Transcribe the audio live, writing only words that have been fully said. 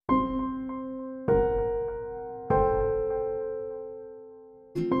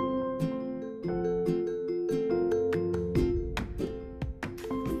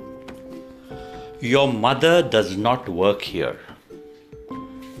Your mother does not work here.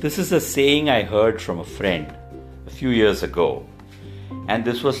 This is a saying I heard from a friend a few years ago, and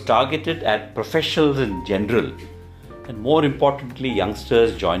this was targeted at professionals in general, and more importantly,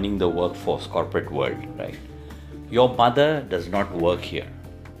 youngsters joining the workforce, corporate world, right? Your mother does not work here.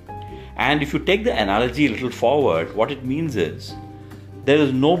 And if you take the analogy a little forward, what it means is there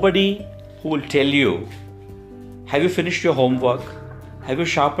is nobody who will tell you, have you finished your homework? Have you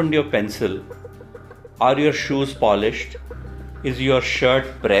sharpened your pencil? Are your shoes polished? Is your shirt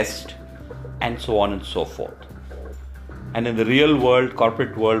pressed? And so on and so forth. And in the real world,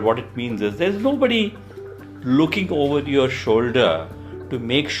 corporate world, what it means is there's nobody looking over your shoulder to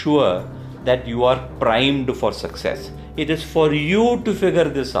make sure that you are primed for success. It is for you to figure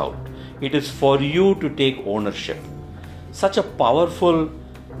this out. It is for you to take ownership. Such a powerful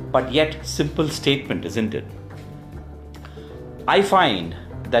but yet simple statement, isn't it? I find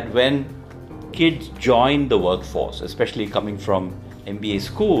that when kids join the workforce, especially coming from MBA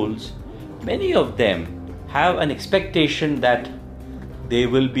schools, many of them have an expectation that they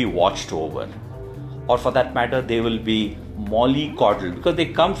will be watched over, or for that matter, they will be mollycoddled, because they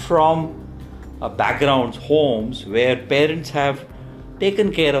come from backgrounds, homes where parents have taken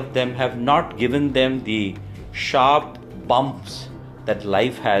care of them, have not given them the sharp bumps that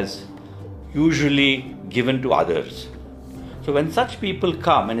life has usually given to others. So when such people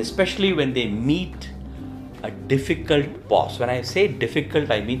come, and especially when they meet a difficult boss, when I say difficult,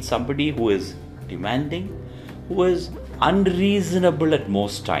 I mean somebody who is demanding, who is unreasonable at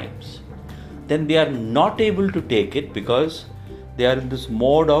most times, then they are not able to take it because they are in this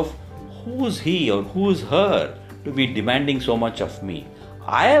mode of who's he or who's her to be demanding so much of me.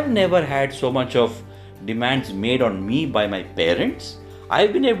 I have never had so much of demands made on me by my parents.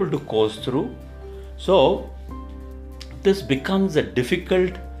 I've been able to coast through. So this becomes a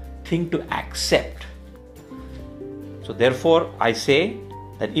difficult thing to accept. So therefore, I say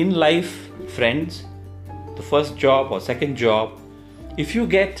that in life, friends, the first job or second job, if you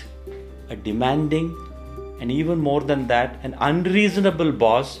get a demanding and even more than that, an unreasonable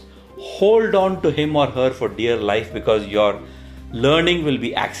boss, hold on to him or her for dear life, because your learning will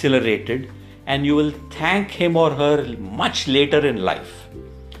be accelerated and you will thank him or her much later in life.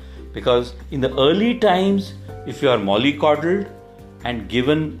 Because in the early times, if you are mollycoddled and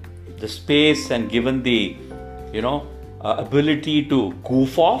given the space and given the ability to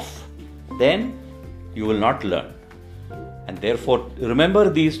goof off, then you will not learn. And therefore,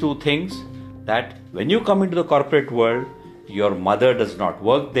 remember these two things, that when you come into the corporate world, your mother does not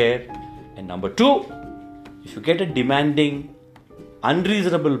work there. And number two, if you get a demanding,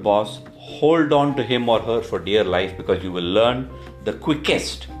 unreasonable boss, hold on to him or her for dear life, because you will learn the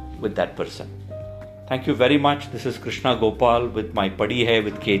quickest with that person. Thank you very much. This is Krishna Gopal with my Padhi Hai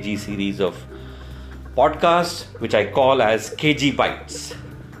with KG series of podcasts, which I call as KG Bites.